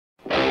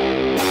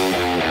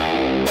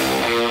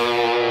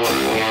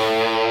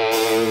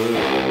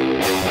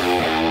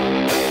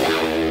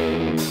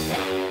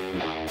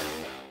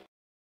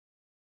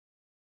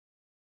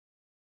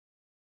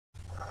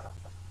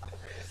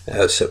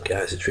What's up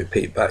guys, it's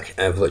Repeat Back.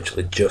 I've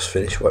literally just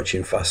finished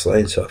watching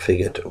Fastlane, so I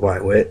figured why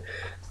wait,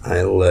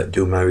 I'll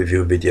do my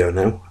review video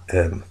now.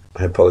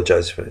 I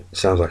apologise if it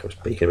sounds like I'm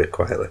speaking a bit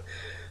quietly.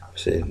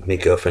 See, my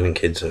girlfriend and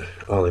kids are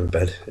all in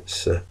bed.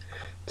 It's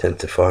 10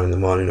 to 4 in the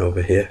morning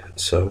over here,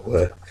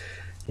 so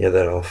yeah,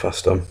 they're all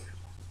fast on.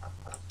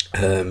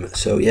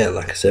 So yeah,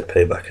 like I said,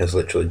 Payback has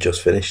literally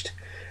just finished.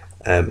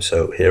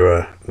 So here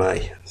are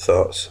my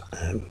thoughts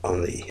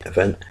on the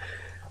event.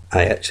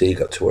 I actually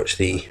got to watch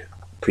the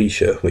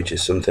pre-show, which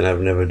is something I've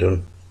never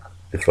done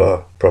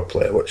before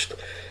properly. I watched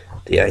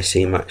the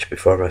IC match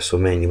before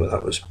WrestleMania, but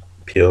that was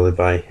purely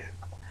by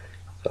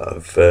sort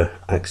of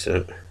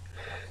accident.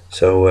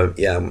 So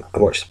yeah, I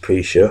watched the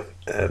pre-show.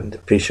 The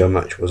pre-show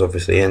match was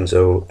obviously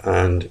Enzo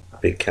and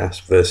Big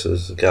Cass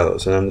versus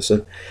Gallows and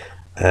Anderson.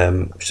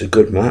 It's a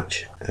good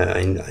match. I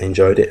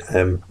enjoyed it.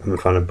 I'm a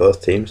fan of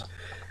both teams.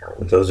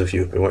 And those of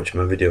you who've been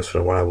watching my videos for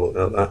a while will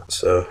know that.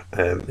 So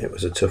it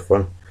was a tough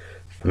one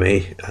for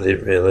me. I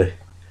didn't really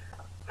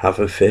have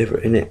a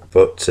favourite in it,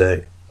 but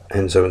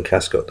Enzo and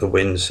Cass got the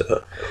win,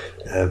 so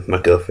my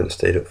girlfriend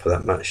stayed up for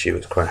that match. She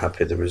was quite happy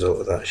with the result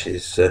of that.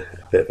 She's a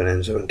bit of an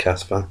Enzo and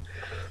Cass fan.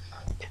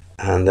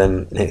 And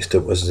then next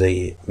up was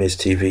the Miz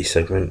TV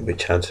segment,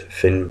 which had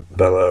Finn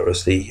Balor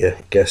as the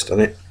guest on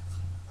it.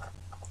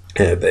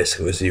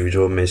 Basically it was the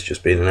usual Miz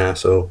just being an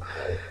arsehole,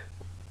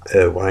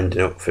 winding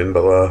up Finn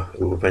Balor,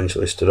 who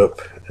eventually stood up.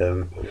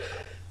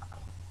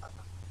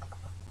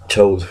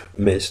 Told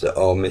Miz that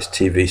all Miz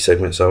TV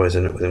segments always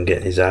end up with him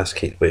getting his ass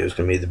kicked, but he was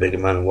going to be the bigger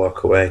man and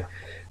walk away.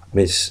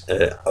 Miz,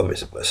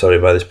 obviously,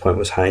 by this point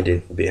was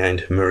hiding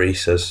behind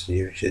Maurice, as he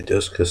usually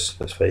does, because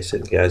let's face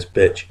it, the guy's a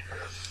bitch.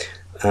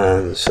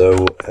 And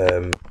so,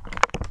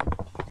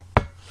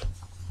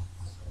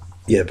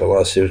 yeah,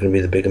 Balor said he was going to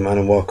be the bigger man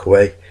and walk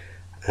away.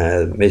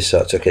 Miz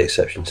sort of took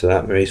exception to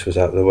that. Maurice was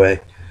out of the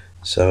way,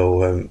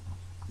 so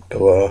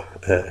Balor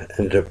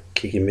ended up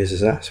kicking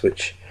Miz's ass,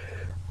 which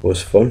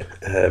was fun.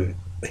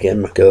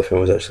 Again, my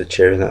girlfriend was actually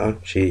cheering that on.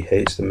 She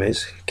hates the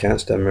Miz, can't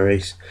stand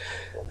Maurice,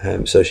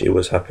 so she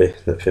was happy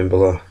that Finn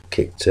Balor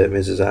kicked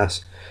Miz's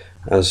ass,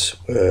 as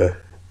were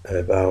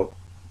about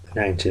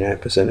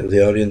 99% of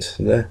the audience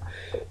there,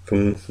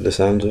 from the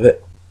sounds of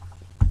it.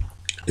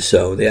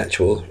 So the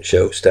actual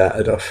show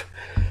started off,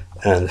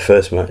 and the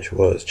first match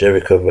was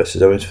Jericho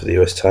versus Owens for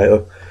the US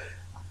title.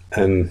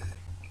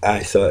 I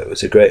thought it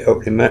was a great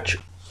opening match.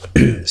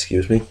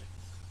 Excuse me.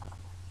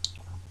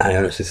 I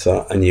honestly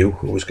thought I knew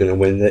who was going to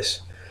win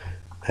this,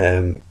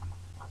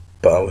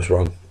 but I was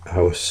wrong.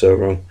 I was so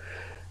wrong.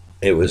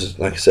 It was,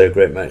 like I said, a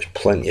great match,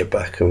 plenty of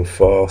back and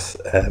forth.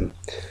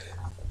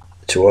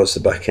 Towards the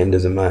back end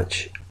of the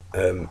match,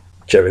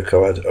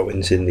 Jericho had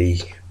Owens in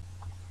the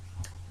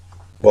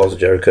walls of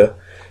Jericho.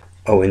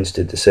 Owens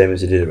did the same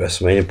as he did at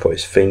WrestleMania, put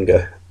his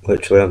finger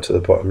literally onto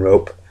the bottom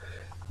rope.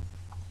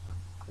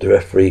 The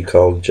referee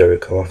called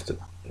Jericho off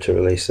to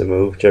release the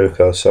move.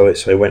 Jericho saw it,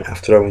 so he went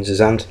after Owens'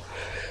 hand,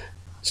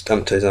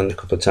 stamped his hand a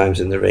couple of times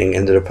in the ring,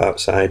 ended up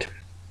outside,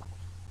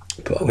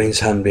 put Owens'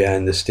 hand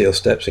behind the steel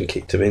steps and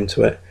kicked him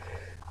into it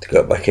to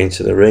go back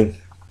into the ring.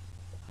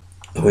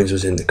 Owens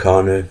was in the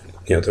corner,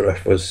 you know, the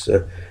ref was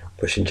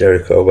pushing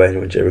Jericho away, and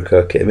when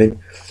Jericho came in,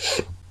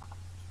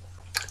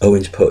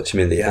 Owens poked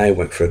him in the eye,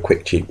 went for a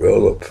quick cheap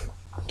roll up.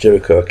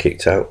 Jericho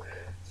kicked out,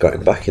 got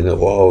him back in the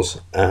walls,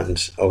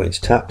 and Owens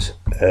tapped.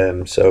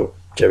 So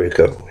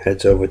Jericho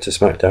heads over to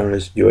SmackDown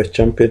as US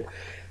champion.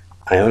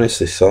 I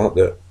honestly thought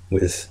that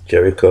with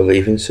Jericho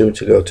leaving soon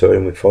to go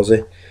touring with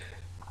Fozzy,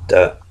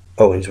 that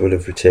Owens would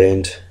have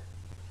retained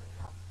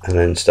and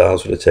then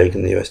Styles would have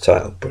taken the US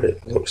title, but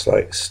it looks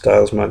like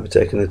Styles might be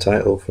taking the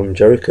title from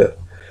Jericho,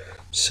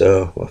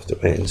 so we'll have to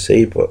wait and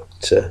see, but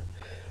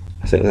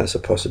I think that's a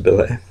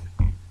possibility.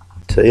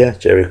 So yeah,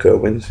 Jericho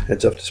wins,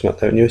 heads off to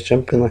SmackDown US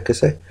champion, like I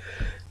say.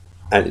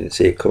 I didn't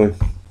see it coming.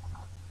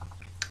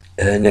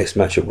 Next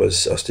matchup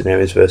was Austin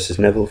Aries versus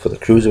Neville for the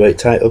Cruiserweight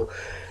title.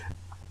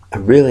 I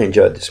really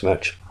enjoyed this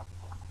match.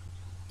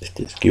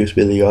 Excuse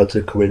me, the odds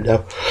are coming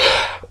down.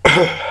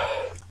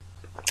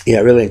 Yeah,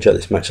 I really enjoyed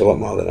this match a lot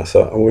more than I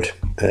thought I would.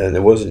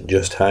 There wasn't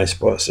just high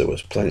spots, there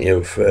was plenty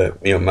of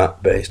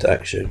mat-based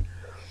action.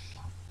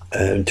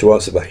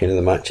 Towards the back end of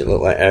the match, it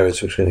looked like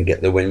Aries was going to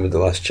get the win with the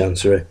last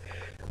chancery,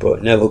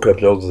 but Neville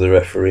grabbed hold of the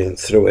referee and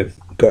threw him,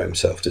 got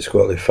himself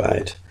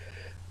disqualified,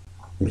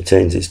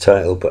 retains his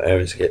title, but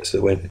Aries gets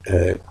the win.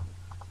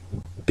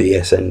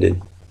 BS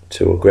ending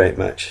to a great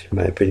match, in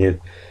my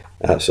opinion.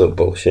 Absolute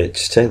bullshit.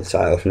 Just take the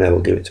title from Neville,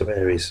 give it to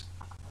Aries.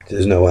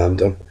 There's no harm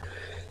done.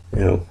 You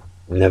know,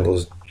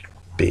 Neville's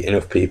beat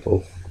enough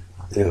people.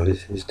 You know,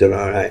 he's done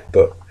alright,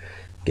 but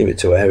give it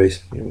to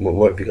Aries.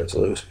 What have you got to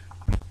lose?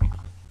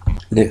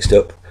 Next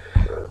up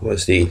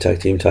was the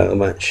tag team title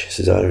match,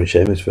 Cesaro and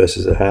Sheamus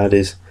versus the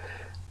Hardys.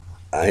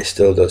 I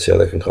still don't see how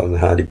they can call them the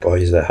Hardy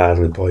Boys. They're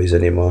hardly boys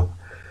anymore,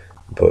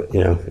 but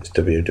you know, it's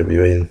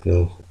WWE and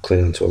they'll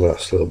cling on to a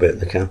last little bit if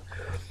they can.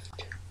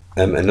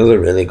 Another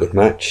really good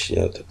match. You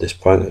know, at this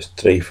point it was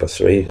 3 for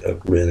 3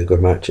 of really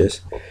good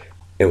matches.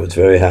 It was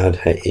very hard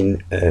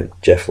hitting.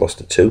 Jeff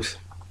lost a tooth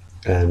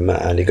and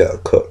Matt Hardy got a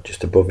cut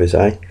just above his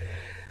eye.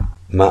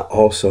 Matt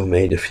also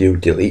made a few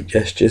delete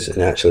gestures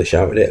and actually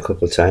shouted it a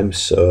couple of times,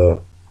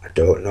 so I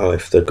don't know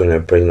if they're going to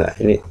bring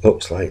that in. It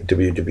looks like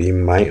WWE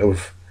might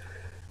have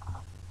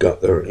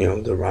got the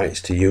the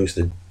rights to use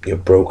the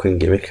broken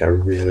gimmick. I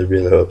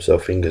really hope so.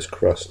 Fingers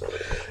crossed.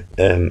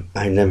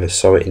 I never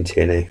saw it in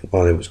TNA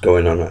while it was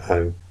going on.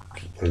 I'm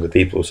one of the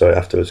people who saw it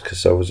afterwards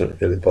because I wasn't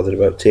really bothered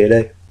about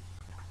TNA.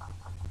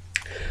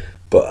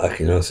 But I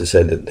can also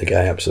say that the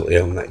guy absolutely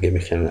owned that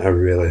gimmick, and I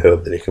really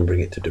hope that he can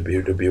bring it to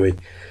WWE.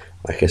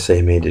 Like I say,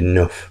 he made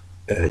enough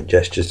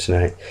gestures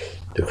tonight.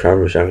 The crowd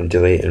was shouting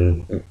delete,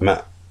 and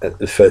Matt,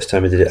 the first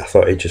time he did it, I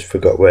thought he just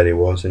forgot where he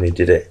was and he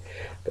did it.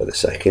 But the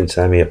second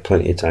time, he had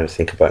plenty of time to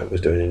think about what he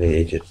was doing, and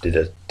he just did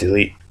a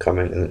delete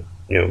comment and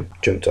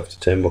jumped off the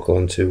turnbuckle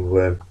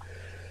onto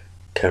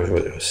can't remember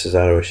whether it was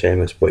Cesaro or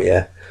Sheamus, but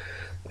yeah,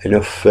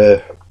 enough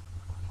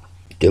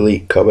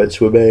delete comments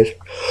were made.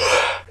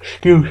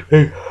 Excuse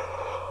me.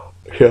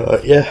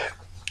 So, yeah,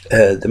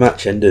 the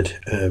match ended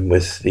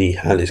with the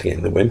Hardys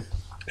getting the win.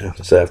 I have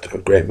to say, after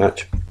a great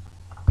match,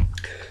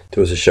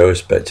 there was a show of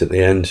respect at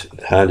the end.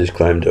 The Hardys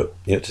climbed up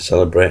to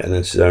celebrate, and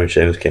then Cesaro and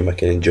Sheamus came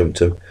back in and jumped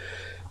him.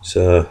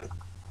 So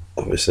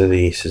obviously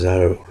the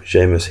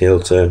Cesaro-Sheamus heel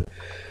turn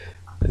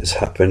has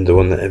happened, the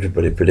one that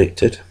everybody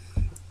predicted.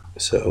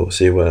 So we'll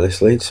see where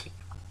this leads.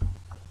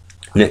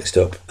 Next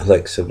up,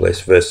 Alexa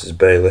Bliss versus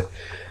Bayley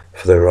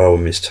for the Raw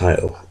Women's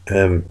title.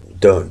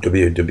 Don't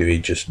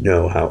WWE just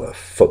know how to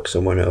fuck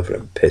someone over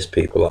and piss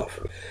people off?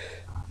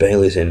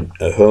 Bayley's in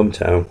her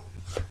hometown,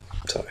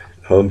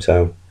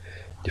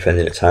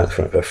 defending a title in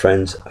front of her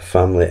friends, her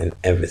family, and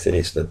everything.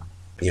 It's the,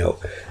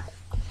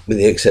 with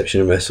the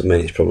exception of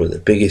WrestleMania, it's probably the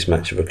biggest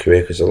match of her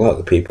career because a lot of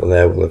the people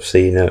there will have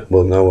seen her,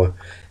 will know her,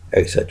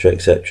 etc.,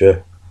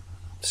 etc.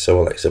 So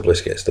Alexa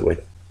Bliss gets the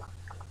win.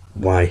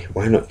 Why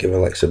not give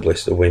Alexa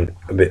Bliss the win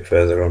a bit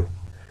further on?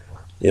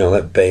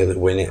 Let Bayley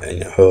win it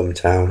in her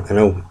hometown. I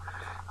know,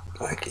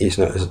 it's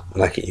not as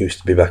like it used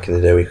to be back in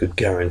the day. We could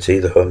guarantee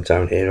the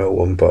hometown hero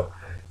won, but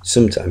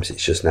sometimes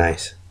it's just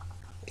nice.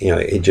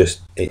 It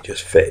just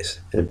fits.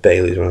 And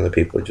Bayley's one of the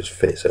people who just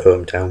fits a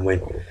hometown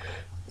win.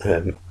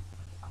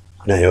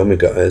 Naomi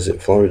got hers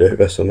at Florida at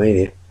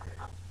WrestleMania.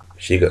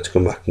 She got to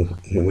come back and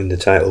win the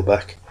title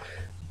back.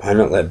 Why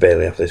not let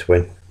Bayley have this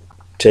win?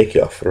 Take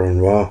it off her on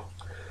Raw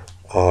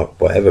or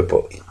whatever,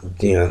 but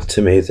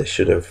to me they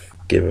should have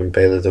given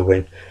Bayley the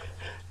win.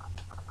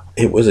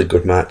 It was a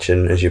good match,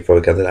 and as you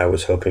probably gathered, I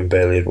was hoping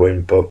Bayley would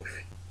win, but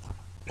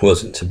it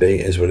wasn't to be.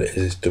 It is what it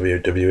is. It's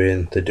WWE,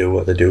 and they do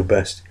what they do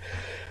best.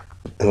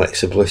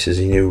 Alexa Bliss is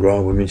the new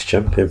Raw Women's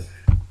Champion.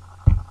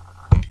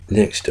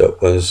 Next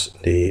up was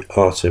the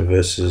Orton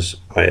versus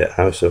Wyatt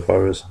House of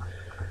Horrors.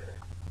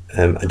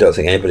 I don't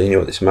think anybody knew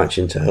what this match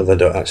entailed. I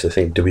don't actually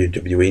think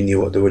WWE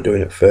knew what they were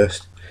doing at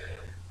first,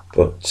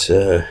 but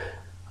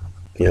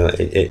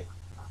it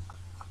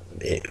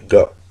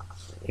got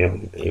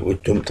it was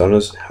dumped on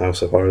us,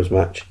 House of Horrors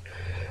match.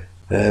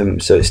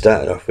 So it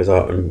started off with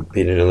Orton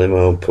being in a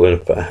limo, pulling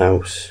up at a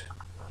house,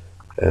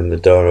 the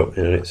door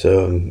opening on its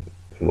own,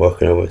 and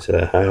walking over to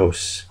the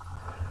house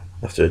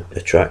after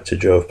a tractor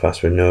drove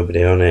past with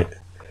nobody on it.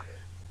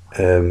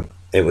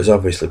 It was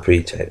obviously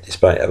pre-taped,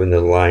 despite having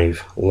the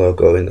live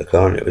logo in the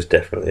corner. It was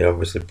definitely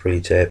obviously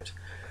pre-taped.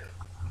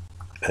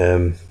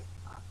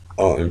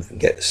 Orton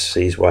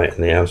sees Wyatt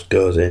in the house,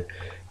 goes in,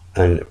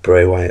 and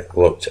Bray Wyatt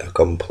looked a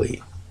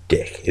complete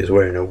dick. He was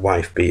wearing a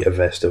wife beater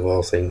vest of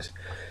all things.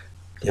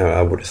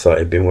 I would have thought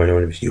he'd been wearing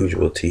one of his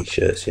usual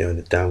t-shirts,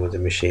 the Down with the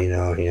Machine,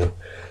 or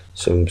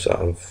some sort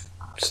of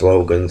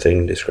slogan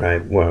thing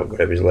describe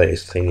whatever his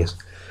latest thing is.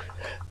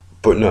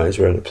 But no, he's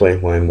wearing a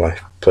plain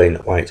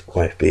white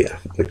wife beater,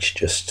 which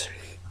just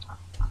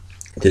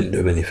didn't do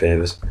him any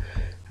favours.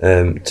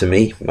 To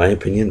me, my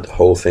opinion, the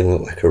whole thing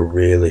looked like a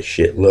really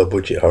shit low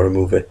budget horror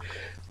movie.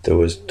 There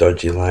was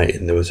dodgy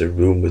lighting, there was a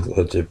room with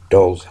loads of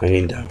dolls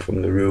hanging down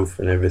from the roof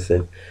and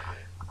everything.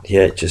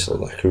 Yeah, it just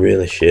looked like a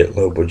really shit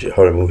low budget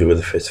horror movie with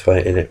a fist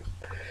fight in it.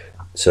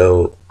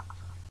 So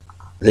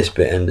this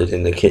bit ended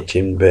in the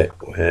kitchen bit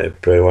where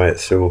Bray Wyatt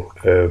threw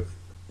a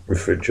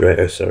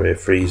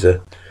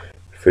freezer,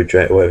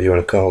 whatever you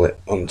want to call it,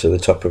 onto the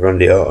top of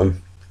Randy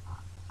Orton.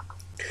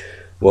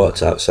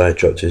 Walked outside,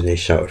 dropped to his knees,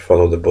 shouted,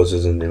 "Follow the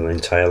buzzers," and the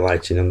entire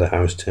lighting on the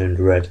house turned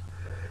red,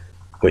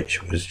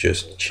 which was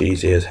just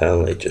cheesy as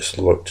hell. It just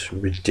looked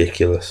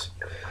ridiculous.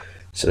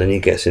 So then he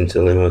gets into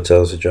the limo,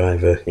 tells the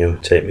driver,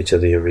 take me to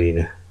the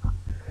arena.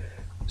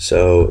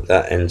 So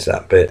that ends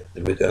that bit.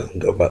 We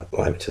go back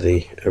live to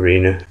the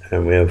arena,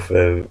 and we have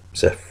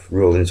Seth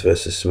Rollins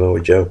versus Samoa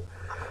Joe.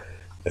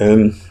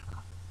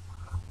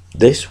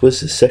 This was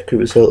the second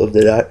result of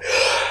the night.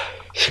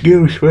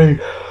 Excuse me.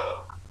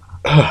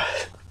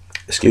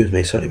 Excuse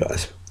me, sorry about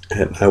this.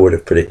 I would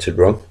have predicted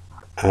wrong.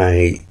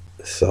 I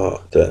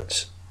thought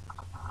that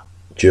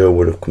Joe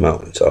would have come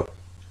out on top,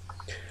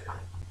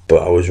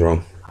 but I was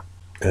wrong.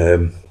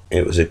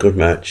 It was a good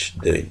match.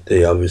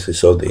 They obviously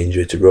sold the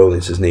injury to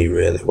Rollins' knee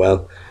really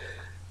well.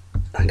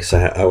 Like I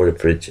said, I would have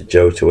predicted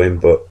Joe to win,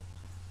 but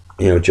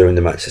during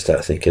the match I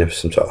started thinking of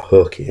some sort of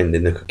hokey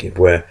ending they could give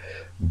where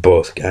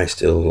both guys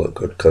still look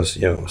good because,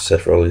 you know,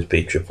 Seth Rollins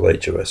beat Triple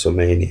H at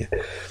WrestleMania,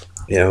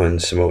 you know,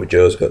 and Samoa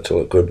Joe's got to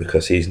look good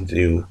because he's the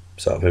new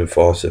sort of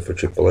enforcer for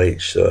Triple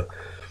H. So,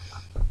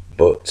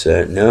 but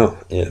no,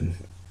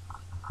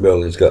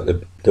 Rollins got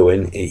the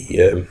win.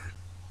 He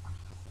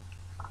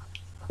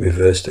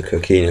reversed the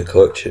Coquina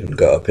clutch and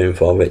got a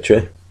pinfall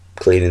victory,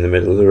 clean in the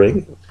middle of the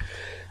ring,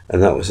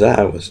 and that was that.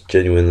 I was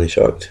genuinely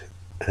shocked,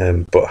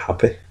 but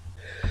happy.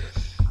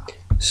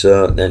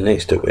 So then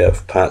next up we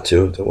have part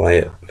 2 of the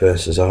Wyatt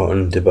versus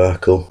Orton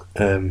debacle.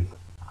 The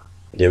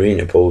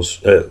arena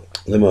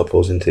limo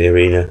pulls into the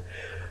arena.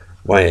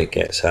 Wyatt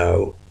gets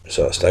out,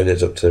 sort of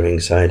staggers up to the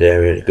ringside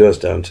area. It goes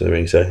down to the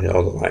ringside and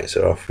all the lights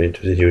are off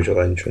into his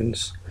usual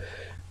entrance.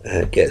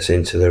 Gets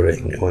into the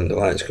ring, and when the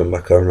lights come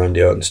back on,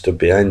 Randy Orton stood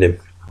behind him.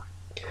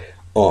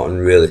 Orton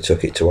really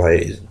took it to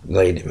Wyatt. He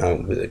laid him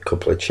out with a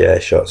couple of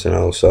chair shots and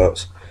all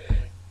sorts.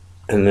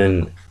 And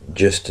then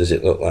just as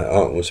it looked like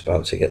Orton was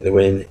about to get the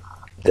win,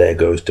 there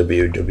goes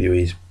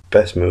WWE's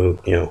best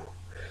move, you know,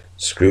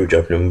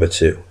 Screwjob number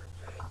 2.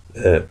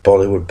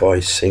 Bollywood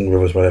boys, Singh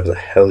brothers, whatever the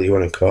hell you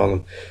want to call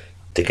them.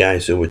 The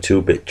guys who were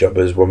 2-bit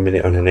jobbers 1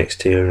 minute on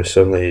NXT and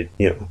suddenly,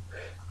 you know,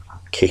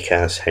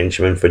 kick-ass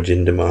henchmen for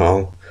Jinder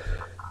Mahal,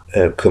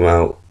 come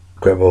out,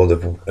 grab hold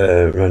of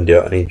Randy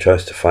Orton, and he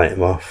tries to fight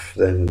him off.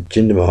 Then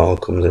Jinder Mahal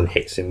comes and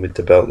hits him with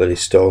the belt that he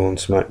stole on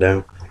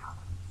SmackDown.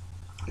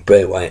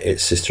 Bray Wyatt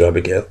hits Sister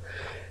Abigail.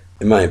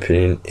 In my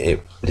opinion,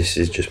 this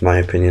is just my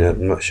opinion,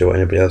 I'm not sure what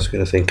anybody else is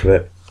going to think of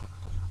it.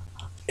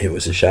 It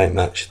was a shite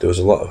match. There was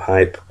a lot of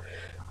hype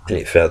and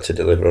it failed to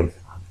deliver on.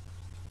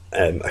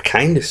 I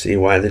kind of see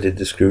why they did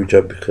the screw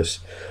job, because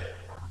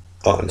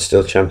Orton's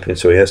still champion,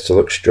 so he has to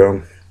look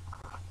strong.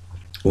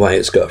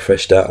 Wyatt's got a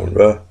fresh start on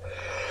Raw.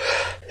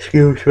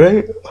 Excuse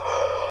me.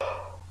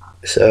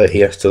 So he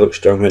has to look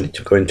strong, ready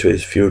to go into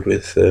his feud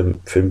with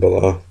Finn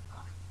Balor.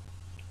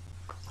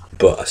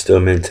 But I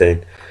still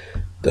maintain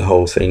the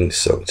whole thing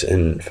sucked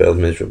and failed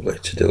miserably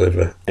to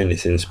deliver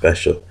anything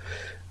special.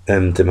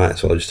 They might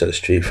as well just had a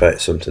street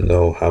fight, something. The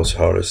whole House of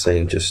Horrors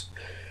thing, just,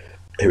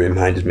 it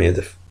reminded me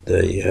of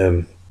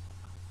the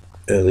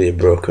earlier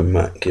Broken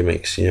Matt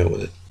gimmicks, you know,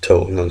 with the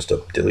total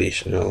non-stop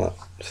deletion and all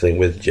that thing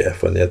with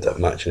Jeff when they had that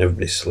match and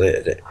everybody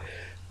slated it.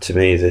 To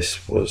me,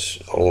 this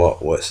was a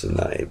lot worse than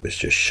that. It was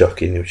just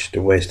shocking. It was just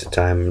a waste of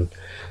time, and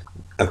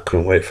I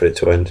couldn't wait for it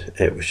to end.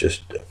 It was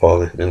just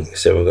appalling. And like I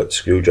said, we got the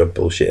screw job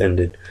bullshit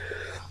ended.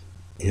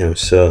 You know,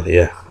 so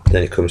yeah.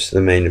 Then it comes to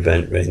the main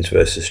event, Reigns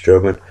versus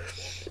Strowman.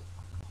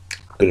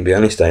 I'm going to be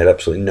honest, I had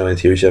absolutely no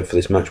enthusiasm for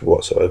this match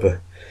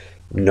whatsoever.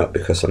 Not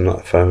because I'm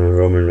not a fan of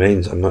Roman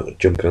Reigns. I'm not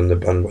jumping on the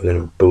bandwagon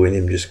and booing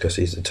him just because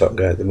he's the top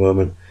guy at the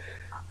moment.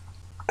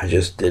 I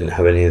just didn't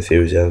have any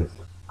enthusiasm.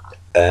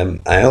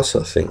 I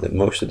also think that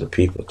most of the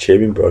people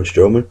cheering Braun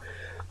Strowman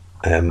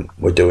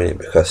were doing it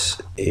because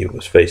he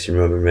was facing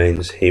Roman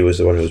Reigns. He was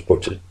the one who was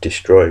about to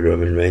destroy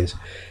Roman Reigns.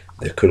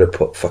 They could have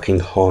put fucking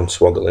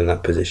Hornswoggle in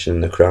that position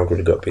and the crowd would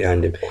have got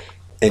behind him.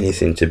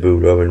 Anything to boo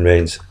Roman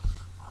Reigns.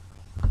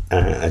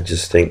 I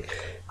just think,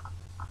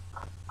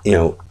 you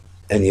know,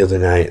 any other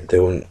night they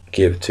wouldn't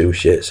give two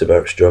shits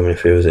about Strowman.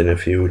 If he was in a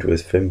feud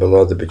with Finn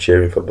Balor, they'd be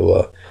cheering for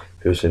Balor.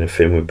 If he was in a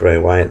feud with Bray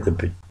Wyatt, they'd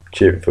be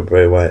cheering for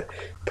Bray Wyatt.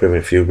 Put him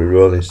in a feud with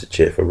Rollins, to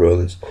cheer for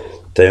Rollins.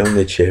 They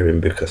only cheer him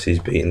because he's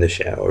beating the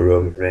shit out of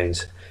Roman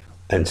Reigns.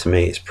 And to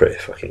me, it's pretty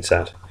fucking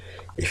sad.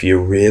 If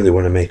you really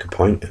want to make a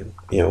point,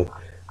 you know,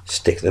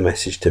 stick the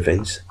message to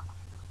Vince.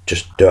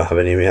 Just don't have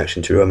any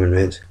reaction to Roman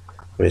Reigns.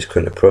 When he's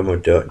cutting a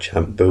promo, don't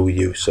chant boo,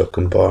 you suck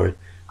and boring.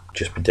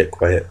 Just be dead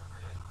quiet.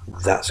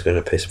 That's going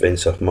to piss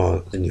Vince off more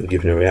than you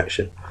giving a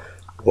reaction.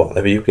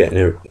 Whatever you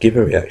give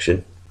a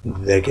reaction,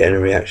 they're getting a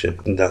reaction,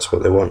 and that's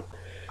what they want.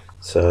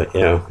 So, you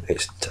know,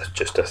 it's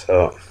just a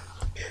thought.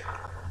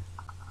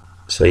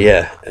 So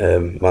yeah,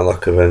 my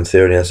lack of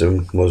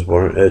enthusiasm was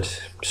warranted.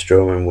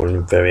 Strowman won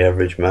a very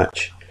average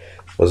match.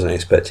 Wasn't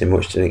expecting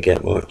much, didn't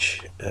get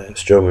much.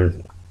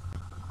 Strowman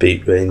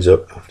beat Reigns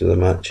up after the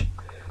match.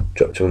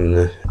 Dropped him on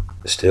the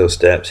steel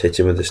steps, hit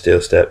him with the steel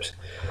steps.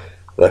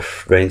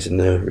 Left Reigns in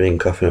the ring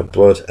coughing up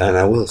blood. And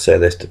I will say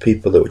this, the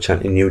people that were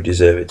chanting "you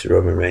deserve it" to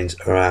Roman Reigns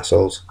are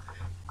assholes.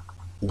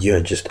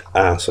 You're just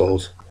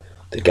assholes.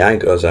 The guy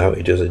goes out,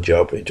 he does a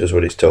job, he does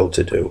what he's told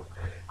to do.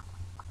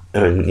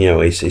 And, you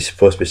know, he's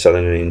supposed to be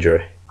selling an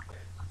injury.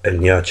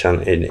 And you're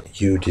chanting,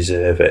 "you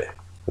deserve it."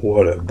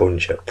 What a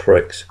bunch of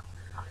pricks.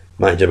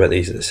 Mind you, I bet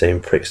these are the same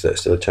pricks that are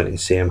still chanting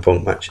CM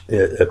Punk match,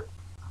 you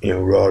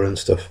know, Raw and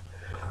stuff.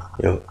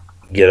 You know,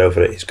 get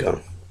over it, he's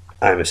gone.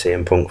 I'm a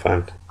CM Punk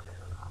fan.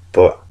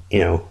 But, you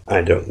know,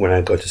 when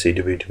I go to see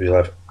WWE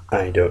Live,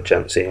 I don't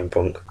chant CM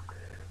Punk.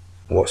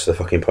 What's the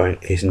fucking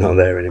point? He's not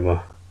there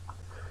anymore.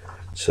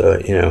 So,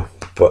 you know,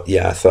 but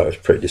yeah, I thought it was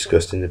pretty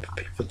disgusting, the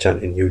people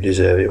chanting "you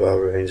deserve it" while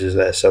Reigns is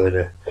there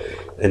selling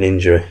an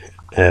injury.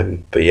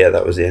 But yeah,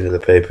 that was the end of the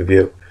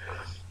pay-per-view.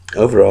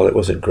 Overall, it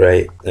wasn't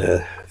great.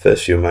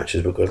 First few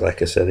matches were good,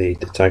 like I said, the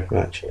tag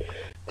match,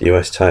 the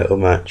US title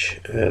match,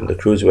 the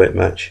cruiserweight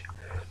match.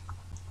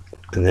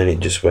 And then it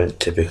just went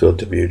typical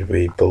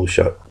WWE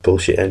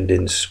bullshit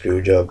endings,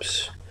 screw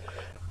jobs.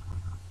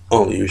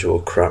 all the usual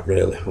crap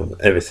really.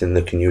 Everything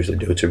they can usually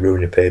do to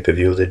ruin a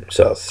pay-per-view, they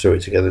sort of threw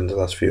it together in the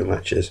last few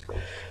matches.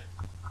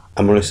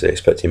 I'm honestly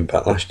expecting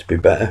Backlash to be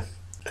better.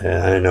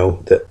 I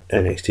know that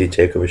NXT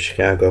TakeOver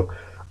Chicago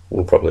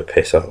will probably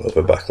piss all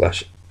over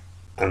Backlash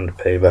and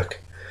Payback,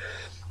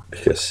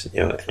 because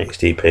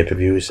NXT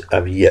pay-per-views,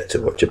 I've yet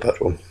to watch a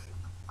bad one.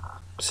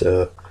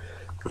 So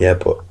yeah,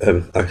 but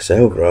like I say,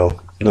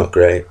 overall not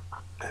great.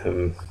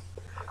 I've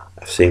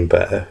seen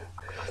better.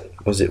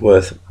 Was it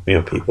worth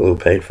people who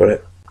paid for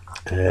it?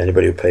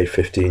 Anybody who paid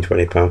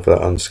 £15-20 for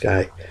that on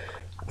Sky,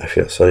 I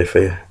feel sorry for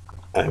you.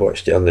 I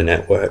watched it on the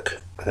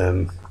network,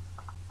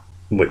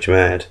 which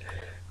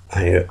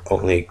I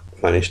only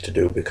managed to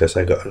do because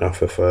I got an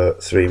offer for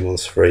 3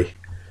 months free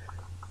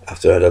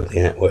after I'd had the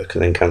network,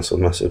 and then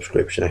cancelled my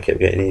subscription. I kept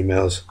getting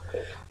emails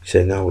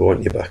saying, no, we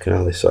want you back and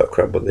all this sort of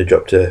crap, but they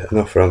dropped an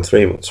offer on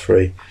 3 months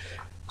free.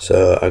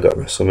 So I got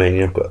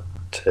WrestleMania, I've got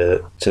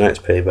tonight's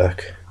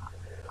Payback,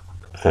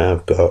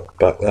 I've got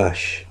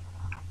Backlash,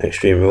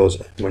 Extreme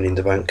Rules, Money in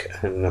the Bank,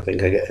 and I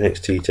think I get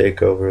NXT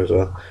TakeOver as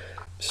well.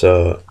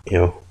 So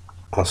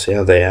I'll see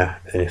how they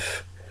are, and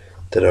if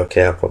they're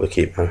okay, I'll probably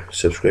keep my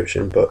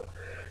subscription. But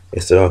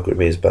if they're all going to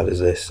be as bad as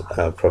this,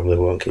 I probably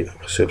won't keep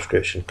my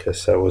subscription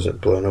because I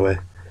wasn't blown away.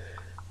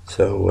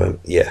 So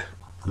yeah,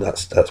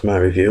 that's my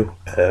review.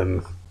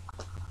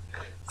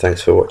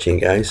 Thanks for watching,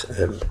 guys.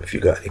 If you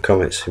got any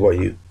comments, what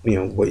you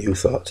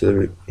thought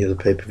to the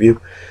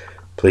pay-per-view,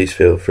 please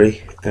feel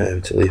free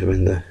to leave them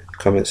in the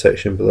comment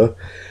section below.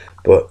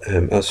 But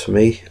as for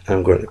me,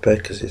 I'm going to bed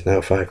because it's now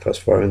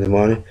 4:05 in the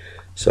morning.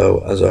 So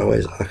as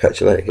always, I'll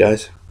catch you later,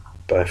 guys.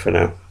 Bye for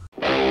now.